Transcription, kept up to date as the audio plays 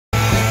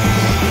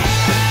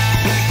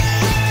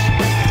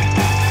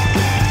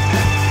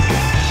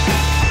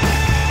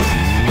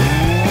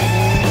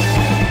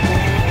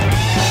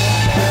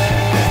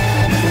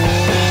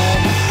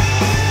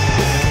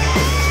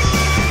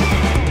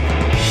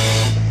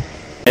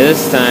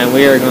This time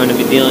we are going to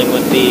be dealing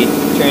with the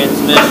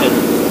transmission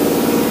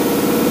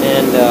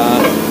and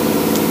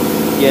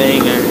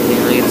getting everything.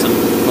 Let me get some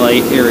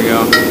light. Here we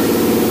go.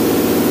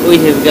 We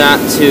have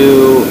got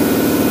to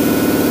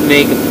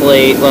make a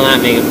plate. Well,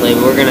 not make a plate,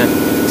 but we're going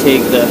to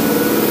take the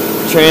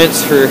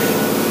transfer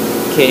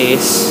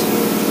case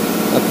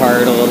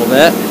apart a little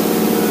bit.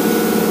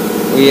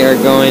 We are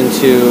going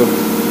to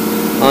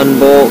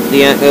unbolt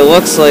the end. It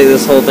looks like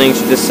this whole thing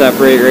should just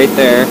separate right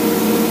there.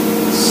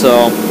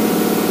 So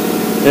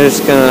they're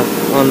just gonna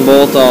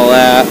unbolt all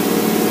that,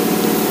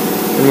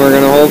 and we're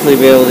gonna hopefully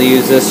be able to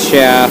use this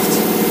shaft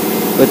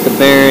with the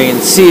bearing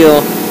and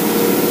seal,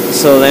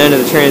 so the end of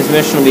the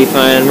transmission will be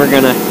fine. And we're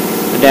gonna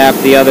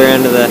adapt the other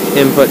end of the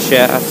input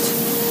shaft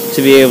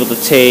to be able to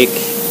take.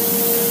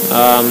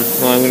 Well,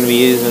 I'm gonna be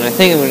using. I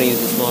think I'm gonna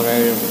use the small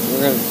drive.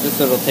 This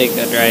will take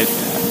that drive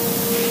shaft.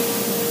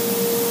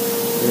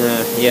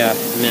 Yeah,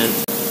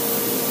 mint.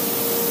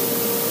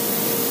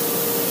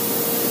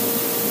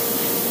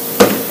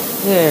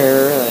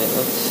 There, right,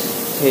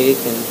 let's take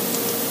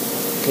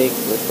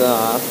this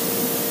off.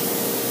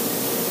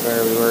 Or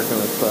are we working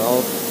with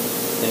 12?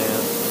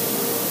 Yeah.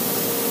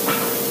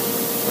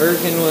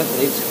 Working with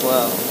a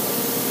 12.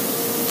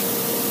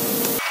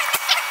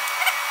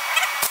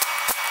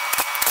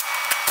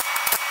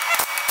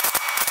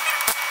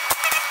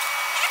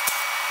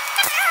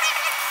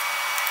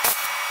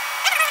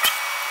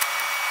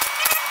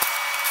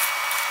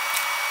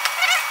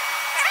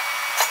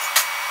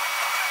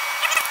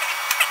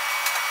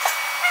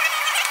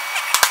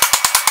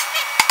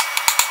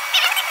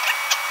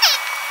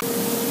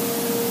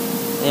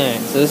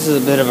 Alright, so this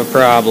is a bit of a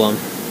problem.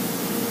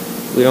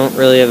 We don't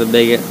really have a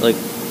big,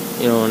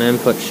 an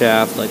input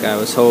shaft like I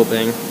was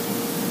hoping.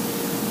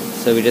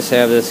 So we just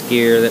have this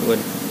gear that would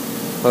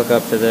hook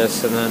up to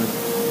this and then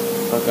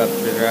hook up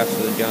to the rest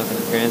of the junk in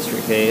the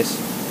transfer case.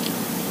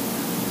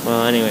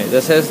 Well, anyway,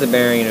 this has the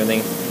bearing and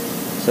everything.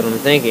 So what I'm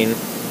thinking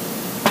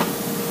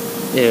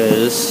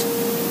is,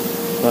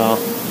 well,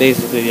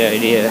 basically the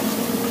idea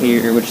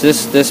here, which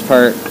this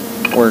part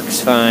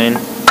works fine.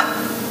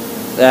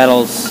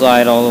 That'll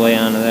slide all the way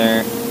onto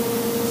there.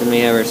 Then we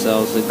have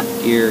ourselves a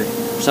gear,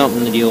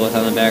 something to deal with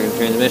on the back of the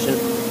transmission.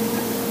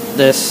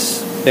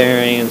 This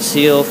bearing and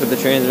seal for the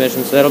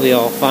transmission, so that'll be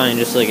all fine,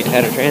 just like it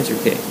had a transfer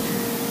case.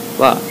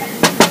 But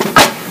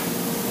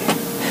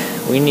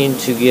we need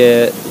to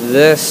get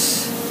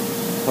this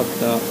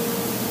hooked up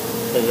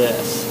to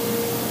this.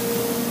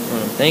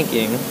 What I'm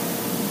thinking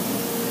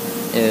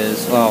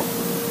is, well,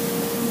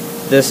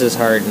 this is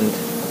hardened.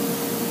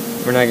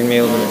 We're not going to be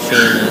able to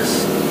machine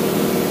this.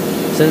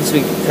 The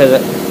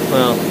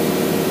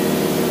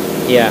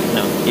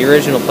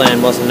original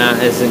plan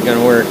isn't going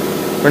to work.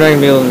 We're not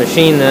going to be able to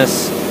machine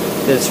this.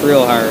 It's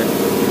real hard.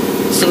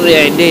 So the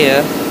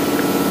idea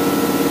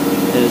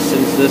is,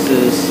 since this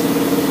is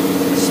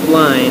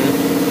spline,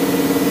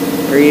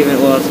 or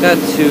even, well, it's got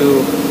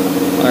two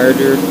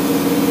larger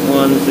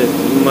ones that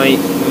we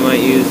might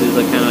use as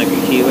kind of like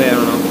a keyway. I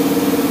don't know.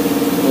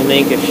 We'll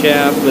make a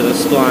shaft with a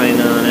spline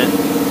on it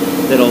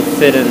that'll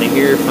fit into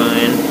here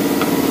fine.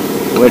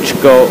 Which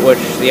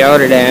the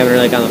outer diameter,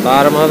 on the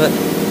bottom of it,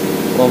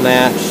 will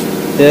match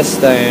this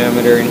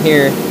diameter in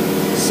here,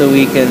 so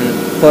we can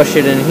push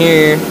it in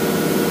here,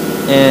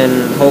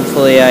 and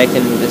hopefully I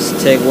can just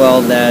TIG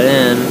weld that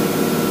in,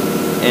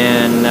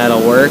 and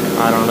that'll work.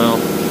 I don't know,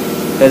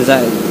 because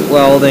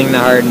welding the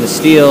hardened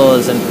steel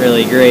isn't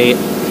really great.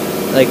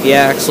 Like the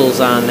axles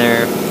on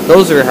there,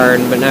 those are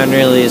hardened, but not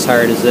nearly as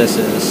hard as this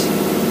is.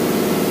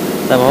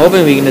 So I'm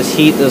hoping we can just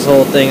heat this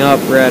whole thing up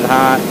red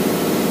hot,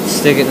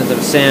 stick it into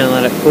the sand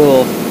and let it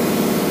cool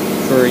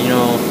for,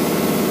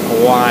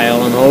 a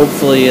while, and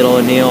hopefully it'll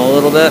anneal a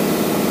little bit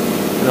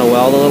and it'll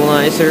weld a little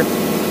nicer.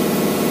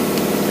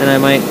 And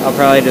I'll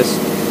probably just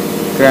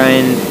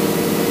grind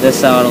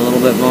this out a little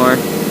bit more,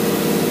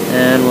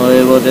 and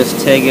we'll just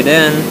TIG it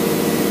in,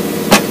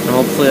 and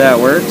hopefully that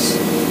works.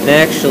 And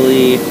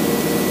actually,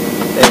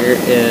 there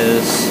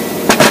is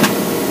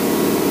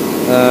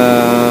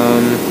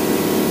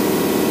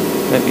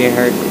might be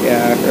hard,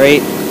 yeah,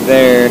 right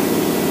there.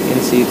 You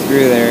can see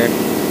through there.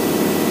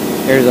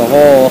 There's a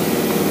hole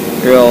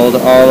drilled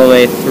all the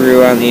way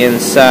through on the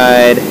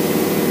inside,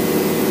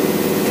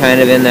 kind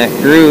of in that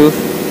groove.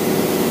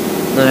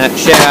 And that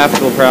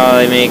shaft will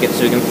probably make it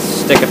so we can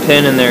stick a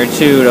pin in there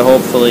too to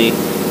hopefully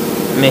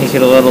make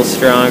it a little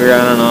stronger.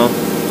 I don't know.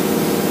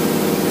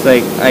 It's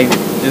like a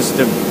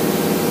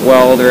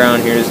weld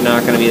around here is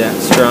not going to be that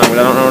strong, but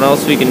I don't know what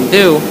else we can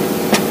do,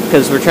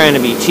 because we're trying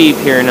to be cheap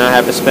here and not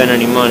have to spend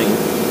any money.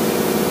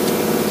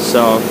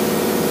 So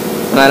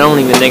I don't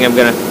even think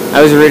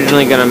I was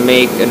originally gonna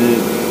make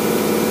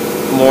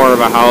more of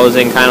a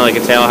housing, kind of like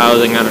a tail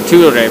housing on a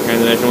two-wheel drive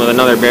transmission with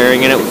another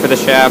bearing in it for the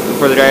shaft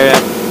before the drive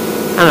shaft.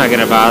 I'm not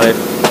gonna bother.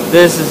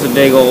 This is a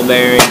big old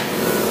bearing,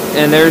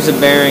 and there's a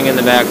bearing in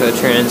the back of the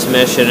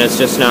transmission. It's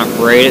just not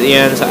great at the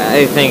end, so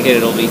I think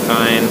it'll be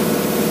fine.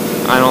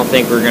 I don't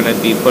think we're gonna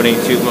be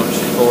putting too much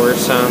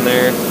force on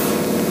there.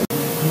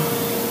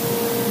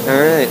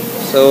 Alright,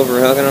 so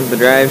we're hooking up the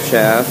drive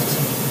shaft.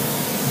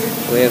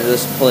 we have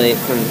this plate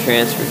from the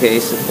transfer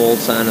case that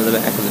bolts onto the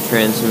back of the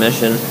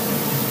transmission.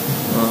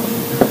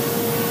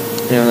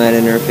 That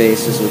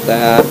interfaces with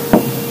that.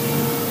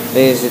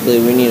 Basically,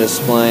 we need a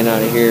spline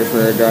out of here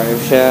for our drive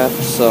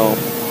shaft, so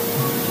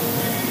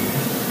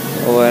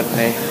what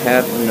I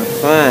happen to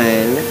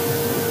find,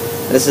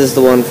 this is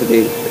the one for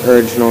the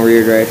original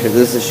rear drive shaft.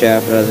 This is the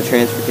shaft out of the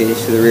transfer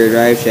case to the rear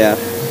drive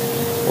shaft.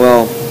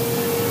 Well,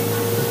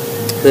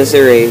 this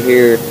area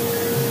here,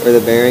 where the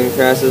bearing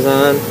press is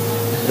on,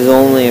 is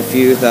only a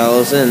few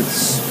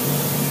thousandths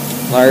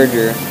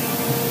larger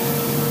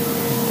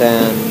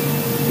than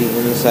the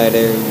inside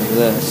area of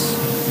this.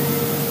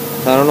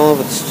 So I don't know if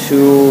it's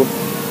too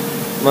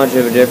much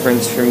of a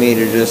difference for me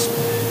to just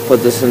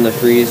put this in the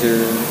freezer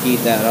and heat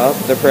that up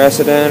to press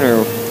it in,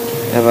 or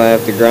if I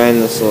have to grind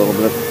this a little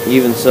bit.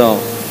 Even so,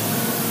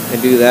 I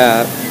do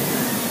that,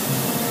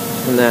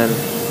 and then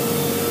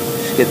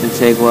just get the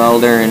TIG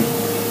welder and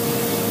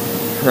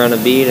run a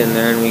bead in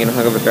there, and we can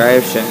hook up a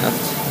drive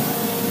shaft.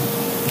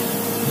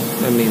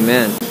 I mean,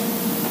 man,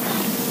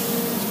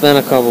 it's been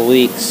a couple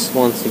weeks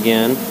once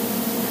again,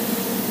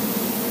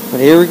 but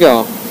here we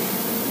go.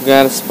 We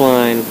got a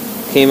spline.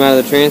 Came out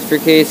of the transfer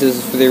case. This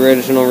is for the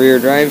original rear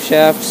drive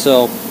shaft,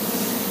 so,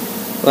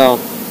 well,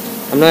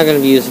 I'm not going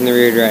to be using the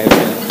rear drive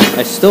shaft.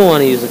 I still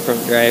want to use the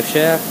front drive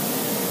shaft,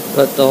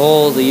 but the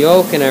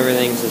yoke and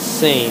everything's the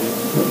same.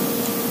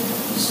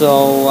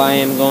 So I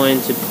am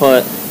going to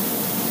put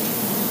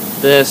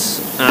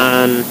this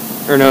on,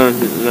 or no.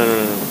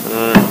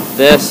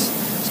 This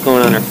is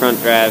going on our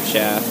front drive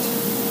shaft.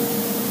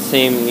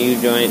 Same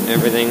U-joint and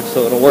everything,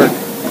 so it'll work.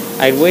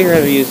 I'd way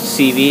rather use the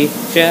CV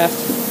shaft.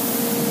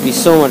 It'd be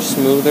so much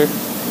smoother.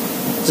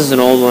 This is an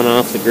old one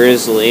off the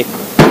Grizzly.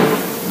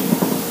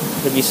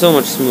 It'd be so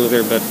much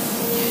smoother, but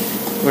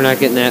we're not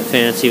getting that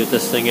fancy with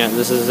this thing yet.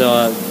 This is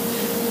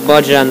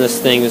budget on this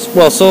thing is,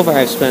 well, so far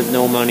I've spent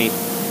no money,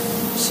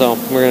 so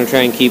we're gonna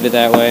try and keep it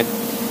that way.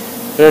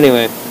 But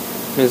anyway,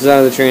 this is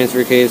out of the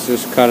transfer case.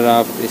 Just cut it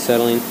off with the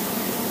acetylene.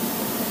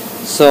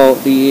 So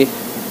the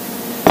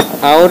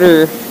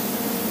outer,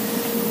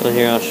 well,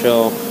 here I'll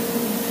show.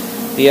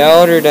 The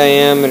outer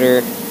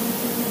diameter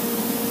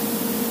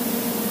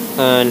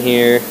on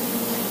here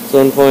is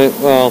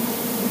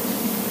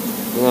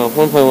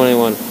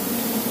 1.181,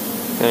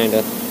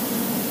 kinda.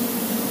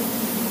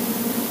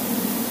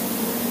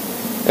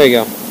 There you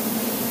go.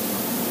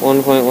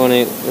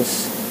 1.18.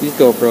 These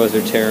GoPros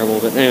are terrible,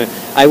 but anyway,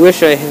 I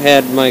wish I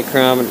had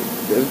micrometer.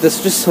 This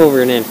is just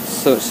over an inch.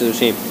 It's so a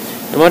shame.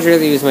 I'd much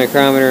rather use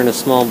micrometer and a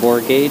small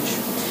bore gauge.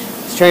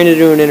 I was trying to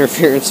do an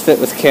interference fit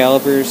with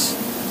calipers.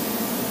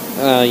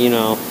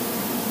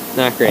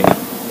 Not great.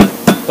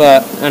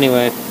 But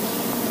anyway,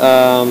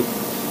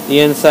 the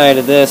inside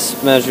of this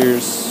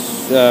measures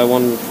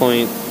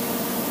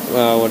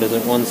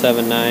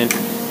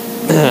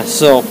 1.179.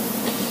 So,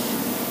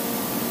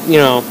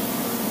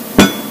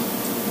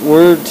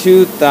 we're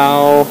 2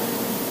 thou,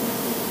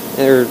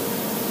 or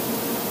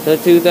is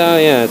that 2 thou?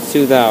 Yeah, it's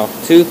 2 thou.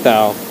 2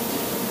 thou.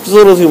 It's a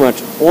little too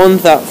much. 1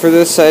 thou for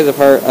this size of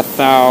part. A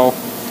thou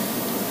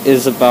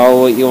is about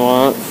what you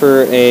want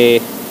for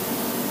a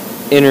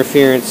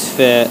interference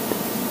fit.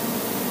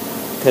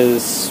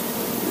 Because,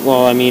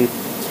 well, I mean,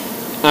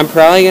 I'm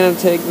probably gonna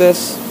take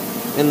this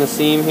in the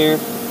seam here,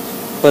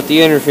 but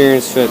the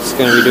interference fit's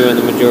gonna be doing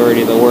the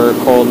majority of the work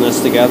holding this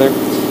together.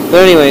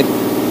 But anyway,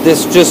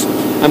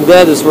 I'm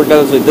glad this worked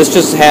out this way. This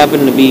just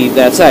happened to be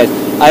that size.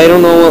 I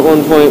don't know what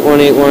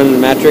 1.181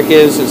 metric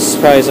is. It's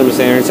probably some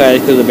standard size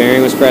because the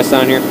bearing was pressed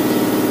on here.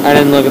 I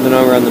didn't look at the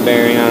number on the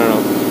bearing. I don't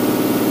know.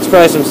 It's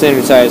probably some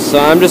standard size. So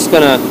I'm just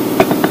gonna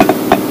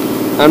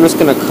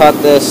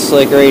cut this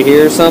like right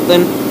here or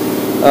something.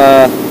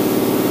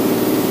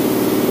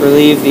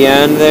 Relieve the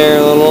end there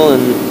a little,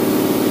 and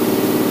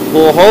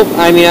we'll hope.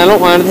 I mean, I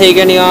don't want to take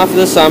any off of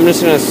this, so I'm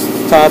just gonna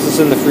toss this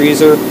in the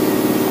freezer.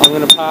 I'm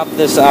going to pop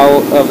this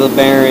out of the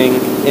bearing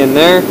in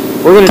there.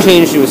 We're going to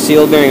change to a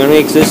sealed bearing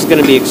anyway, because this is going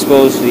to be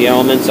exposed to the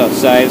elements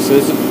outside, so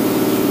this is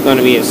going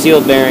to be a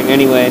sealed bearing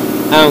anyway.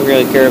 I don't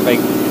really care if I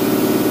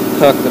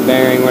cook the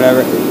bearing,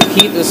 whatever.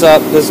 Heat this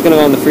up. This is going to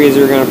go in the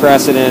freezer. We're going to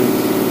press it in.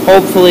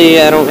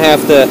 Hopefully I don't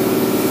have to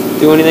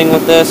do anything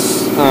with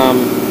this,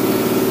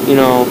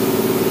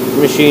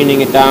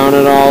 machining it down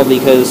at all,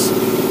 because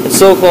it's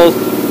so close.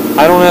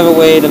 I don't have a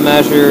way to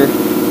measure.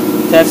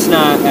 That's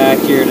not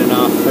accurate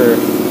enough for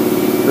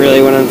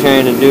really what I'm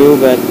trying to do,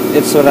 but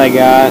it's what I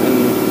got,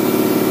 and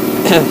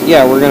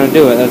yeah, we're gonna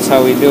do it. That's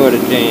how we do it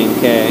at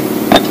J&K.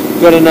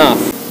 Good enough.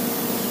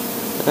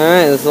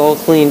 Alright, this is all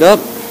cleaned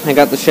up. I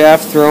got the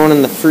shaft thrown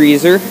in the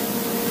freezer,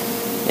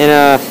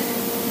 and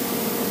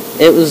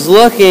it was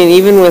looking,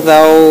 even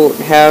without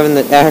having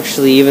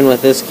even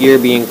with this gear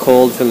being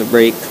cold from the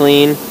brake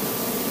clean,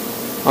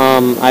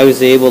 I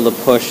was able to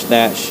push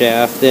that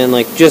shaft in,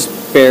 like just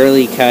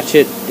barely catch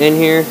it in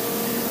here.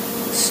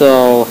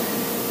 So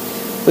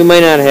we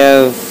might not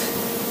have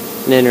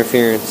an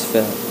interference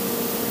fit.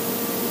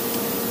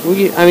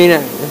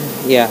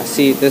 Yeah,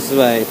 see, this is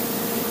why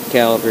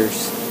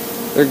calipers,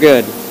 they're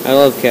good. I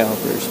love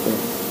calipers, but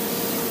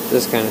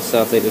this kind of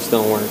stuff, they just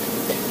don't work.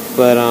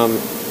 But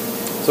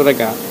that's what I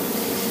got.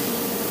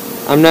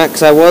 I'm not,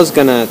 because I was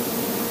gonna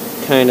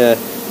kind of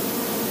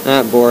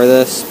not bore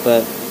this,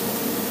 but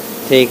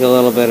take a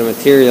little bit of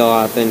material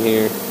off in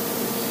here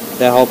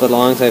to help it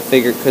along. So I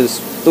figured, because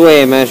the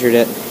way I measured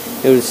it,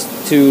 it was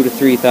 2 to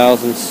 3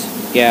 thousandths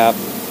gap,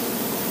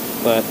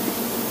 but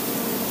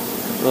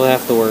it'll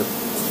have to work.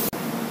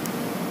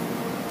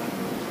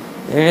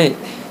 Alright,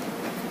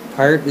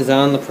 part is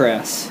on the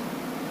press.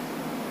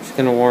 Just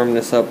gonna warm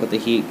this up with the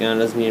heat gun.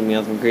 It doesn't need to be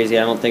nothing crazy.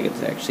 I don't think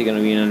it's actually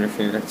gonna be an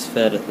interference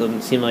fit. It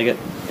doesn't seem like it.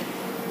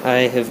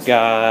 I have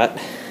got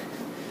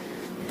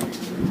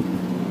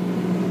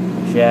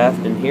a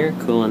shaft in here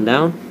cooling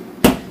down,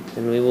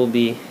 and we will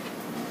be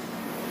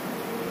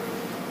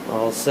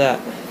all set.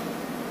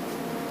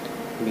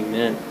 Be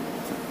mint.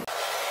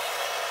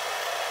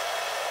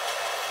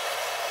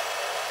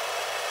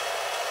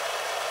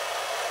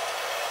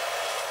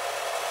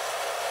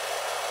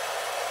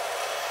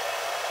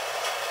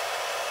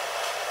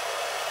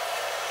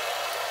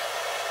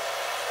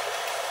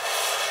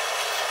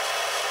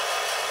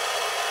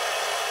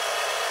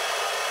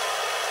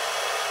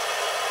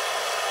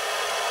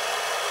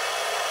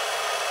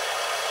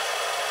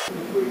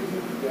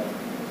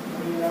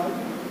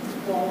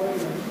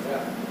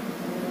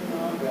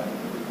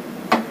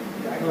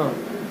 Oh.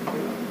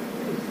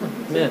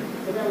 Man.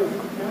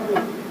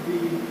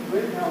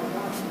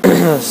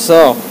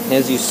 So,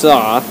 as you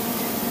saw,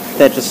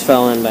 that just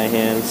fell in by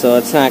hand, so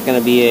it's not going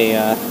to be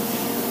a, I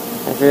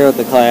forget what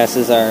the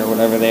classes are,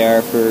 whatever they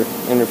are for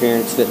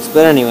interference fits,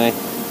 but anyway,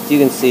 as you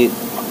can see,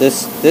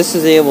 this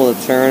is able to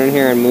turn in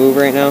here and move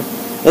right now.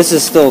 This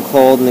is still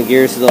cold and the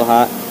gear's still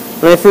hot.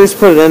 When I first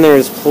put it in there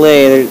as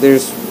play,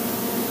 there's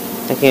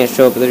I can't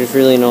show it, but there's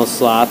really no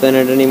slop in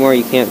it anymore.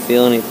 You can't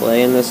feel any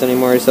play in this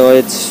anymore, so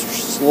it's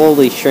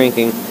slowly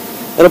shrinking.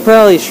 It'll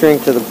probably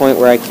shrink to the point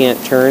where I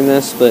can't turn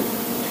this, but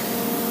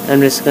I'm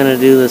just going to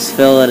do this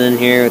fillet in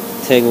here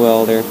with the TIG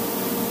welder.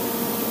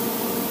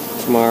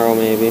 Tomorrow,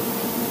 maybe.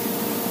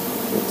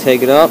 We'll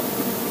take it up,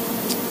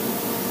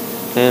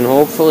 and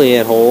hopefully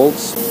it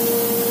holds.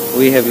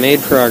 We have made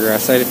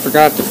progress. I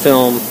forgot to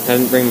film. I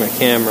didn't bring my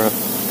camera,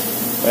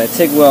 but I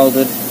TIG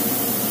welded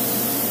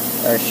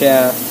our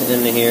shaft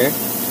into here,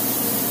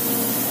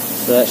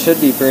 so that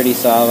should be pretty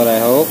solid, I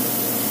hope.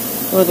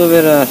 A little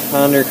bit of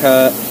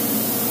undercut,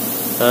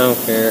 I don't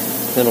care,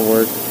 it'll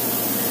work.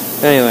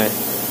 Anyway,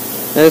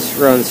 this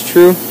runs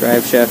true,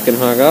 drive shaft can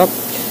hug up.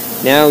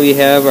 Now we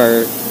have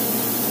our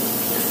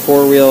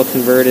two-wheel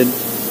converted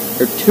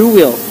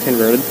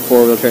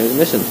 4-wheel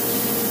transmission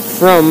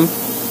from,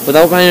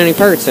 without buying any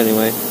parts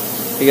anyway.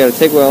 You got a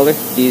TIG welder,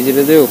 easy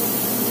to do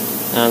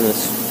on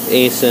this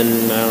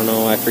Aisin, I don't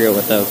know, I forget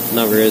what the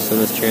number is on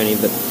this tranny,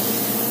 but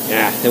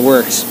yeah, it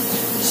works.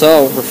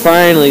 So we're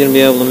finally going to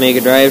be able to make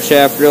a drive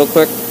shaft real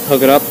quick,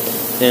 hook it up,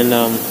 and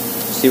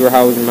see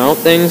how we can mount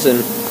things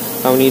and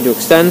how we need to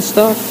extend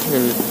stuff,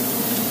 and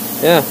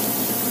yeah,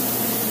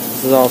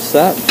 this is all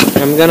set.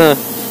 I'm going to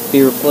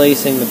be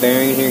replacing the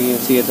bearing here. You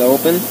can see it's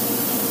open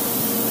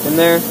in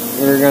there.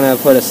 We're going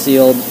to put a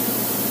sealed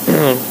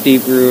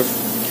deep groove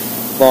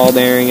ball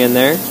bearing in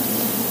there,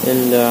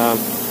 and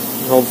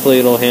hopefully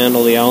it'll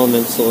handle the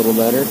elements a little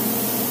better.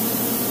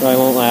 Probably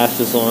won't last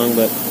as long,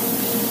 but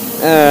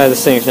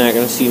this thing's not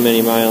going to see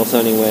many miles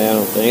anyway, I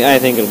don't think. I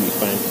think it'll be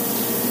fine.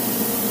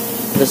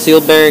 The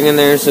sealed bearing in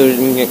there so it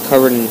doesn't get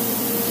covered and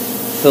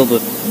filled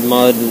with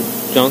mud and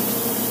junk.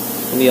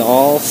 It'll be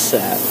all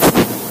set.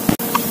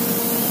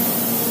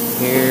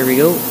 Here we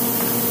go.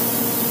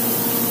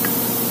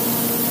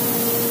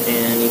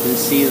 And you can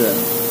see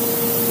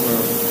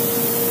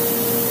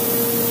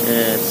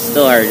it's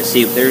still hard to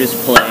see, but there's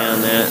play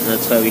on that, and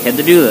that's why we had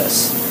to do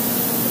this.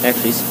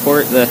 Actually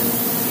support the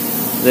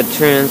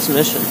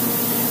transmission.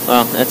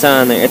 Well, it's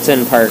on there. It's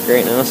in park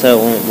right now, so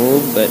it won't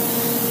move, but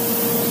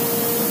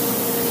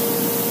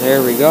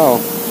there we go.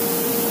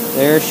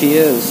 There she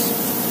is.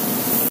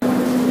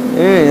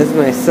 Alright, this is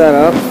my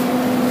setup.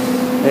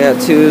 I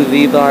got two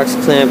V-blocks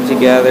clamped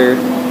together.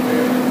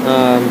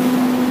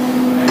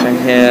 I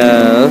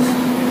have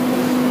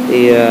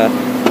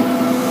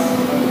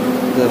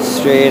the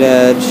straight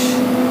edge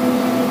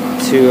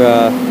to,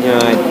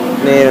 I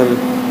made them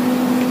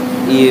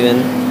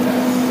even.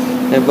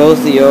 And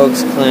both the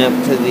yokes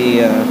clamped to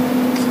the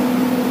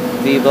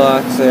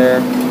V-blocks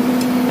there.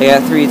 I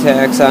got 3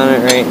 tacks on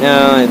it right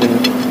now. I've been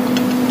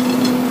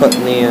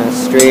putting the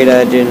straight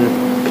edge in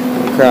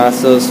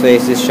across those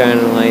faces,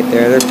 shining light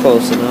there. They're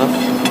close enough.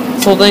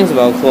 This whole thing's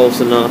about close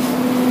enough.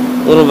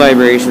 Little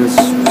vibrations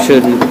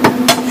shouldn't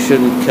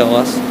kill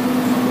us.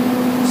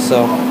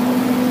 So,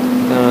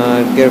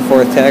 get a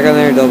 4th tack on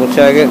there, double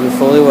check it, and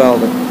fully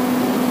weld it.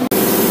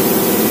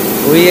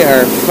 We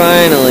are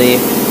finally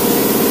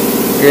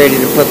ready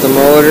to put the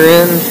motor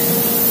in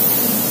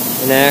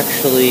and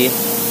actually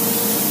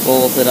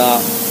bolt it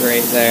up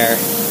right there.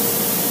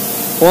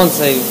 Once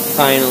I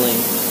finally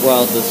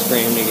weld this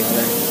frame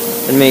together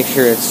and make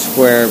sure it's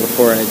square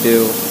before I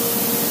do.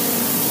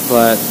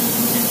 But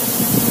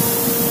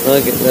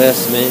look at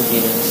this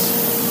mintiness.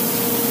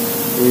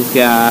 We've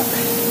got,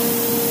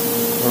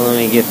 well, let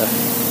me get the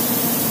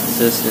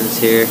assistance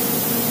here.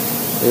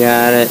 We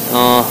got it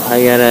all.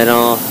 I got it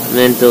all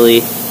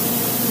mentally.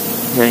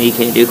 Now you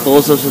can't do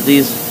close-ups with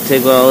these.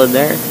 Take well in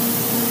there.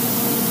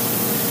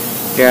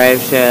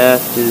 Drive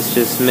shaft is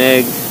just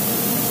MIG.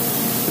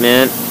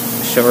 Meant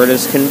short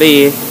as can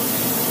be.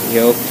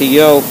 Yoke to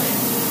yoke.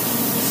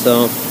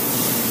 So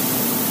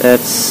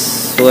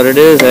that's what it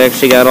is. I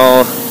actually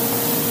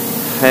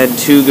had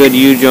 2 good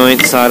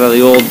U-joints out of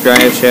the old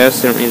drive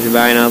shafts. Don't need to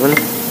buy nothing.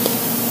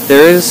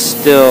 There is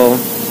still,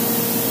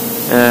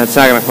 it's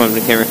not going to come up to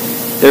the camera.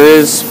 There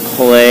is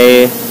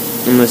play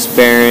in this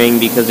bearing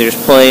because there's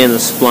play in the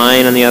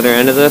spline on the other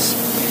end of this.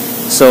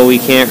 So we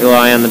can't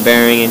rely on the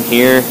bearing in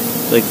here,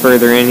 like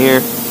further in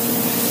here.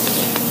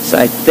 So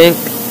I think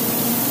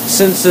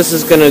since this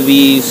is going to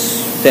be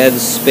dead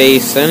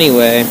space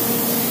anyway,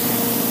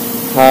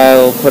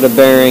 I'll put a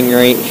bearing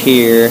right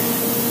here,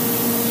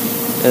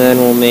 and then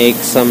we'll make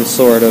some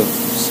sort of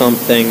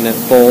something that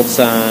bolts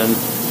on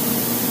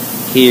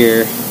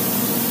here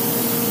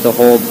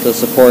to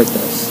support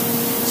this,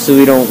 so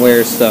we don't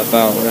wear stuff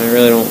out. I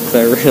really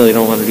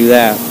don't want to do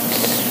that,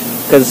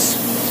 because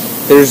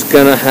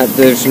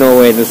there's no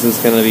way this is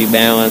gonna be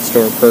balanced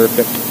or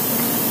perfect.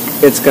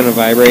 It's gonna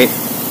vibrate,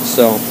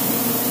 so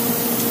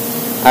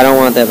I don't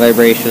want that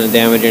vibration to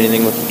damage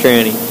anything with the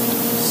tranny.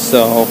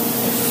 So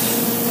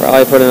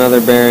probably put another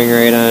bearing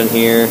right on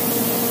here.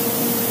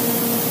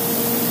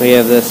 We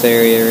have this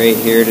area right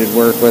here to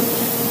work with.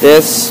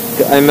 This,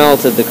 I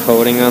melted the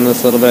coating on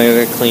this a little bit.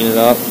 I gotta clean it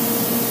up.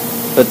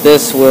 But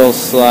this will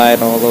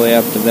slide all the way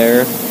up to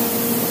there,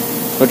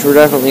 which we're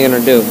definitely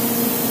gonna do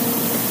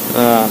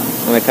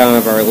on account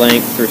of our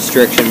length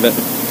restriction. But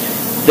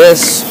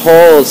this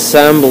whole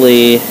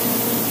assembly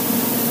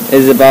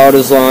is about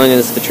as long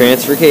as the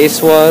transfer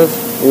case was.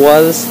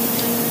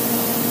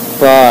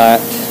 But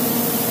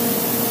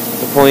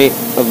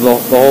the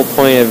whole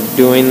point of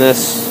doing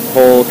this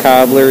whole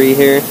cobblery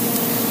here,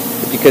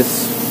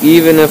 because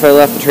even if I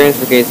left the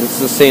transfer case, it's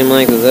the same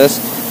length as this,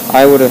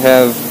 I would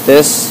have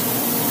this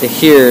to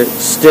here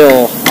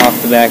still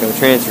off the back of the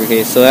transfer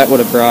case, so that would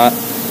have brought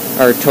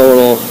our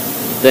total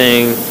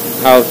thing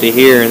out to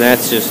here, and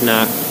that's just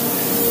not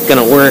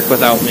gonna work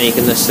without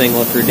making this thing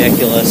look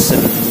ridiculous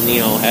and, you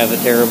know, have a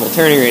terrible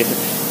turning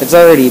radius. It's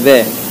already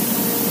big.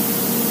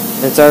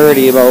 It's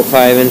already about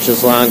 5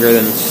 inches longer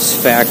than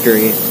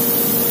factory,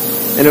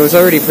 and it was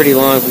already pretty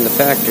long from the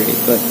factory,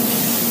 but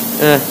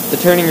the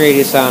turning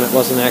radius on it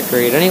wasn't that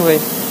great anyway,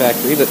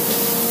 factory, but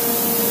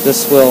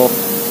this will,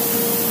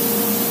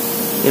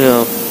 you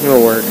know,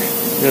 it'll work.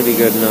 It'll be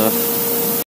good enough.